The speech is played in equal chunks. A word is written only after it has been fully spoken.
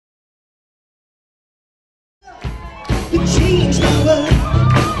change my world.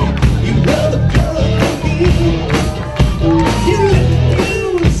 You were the color of me. You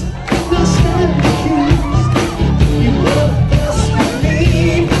refused, no stand accused. You were the best for me,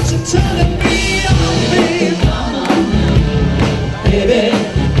 but you're turning me on, babe. Baby,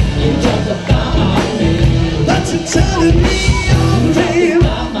 you dropped the bomb on me. But you're turning me on, babe.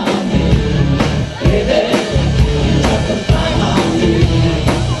 Baby, you dropped the bomb on me.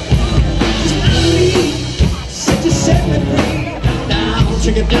 'Cause I need, said you set me free. Now,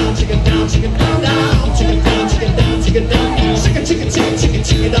 chicken down, chicken down, chicken down, down. Chicken down, chicken down, chicken down, down. Chicken, chicken, chicken, chicken,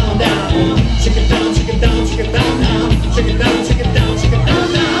 chicken down, down. Chicken down, chicken down, chicken down, down. Chicken down, chicken down, chicken down,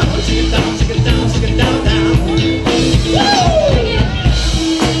 down. Chicken down, chicken down, chicken down, down. Woo!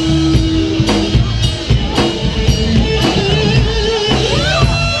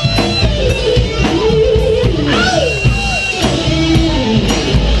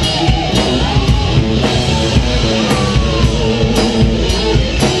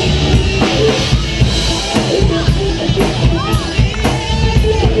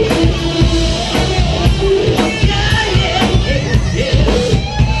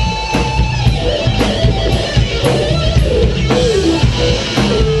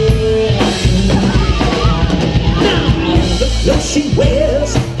 Look, she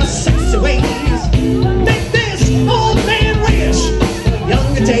wears her sexy ways. Make this old man wish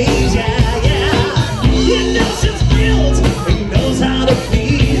younger days, yeah, yeah. He knows his guilt, he knows how to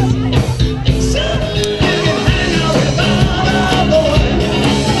please. So you can hang out with Baba boy.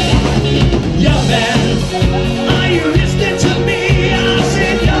 Young man, are you listening to me? I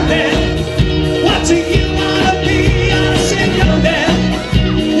said, young man, what do you wanna be? I said, young man,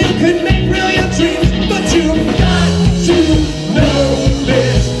 you could make brilliant dreams, but you've got to know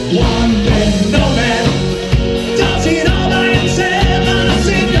this one thing. No man does it all by himself. I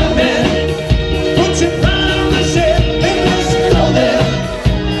said, young man, put your pride on the shelf and let's go there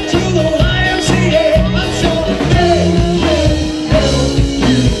to the YMCA. I'm sure they will help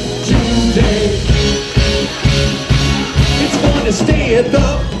you today. It's fun to stay at the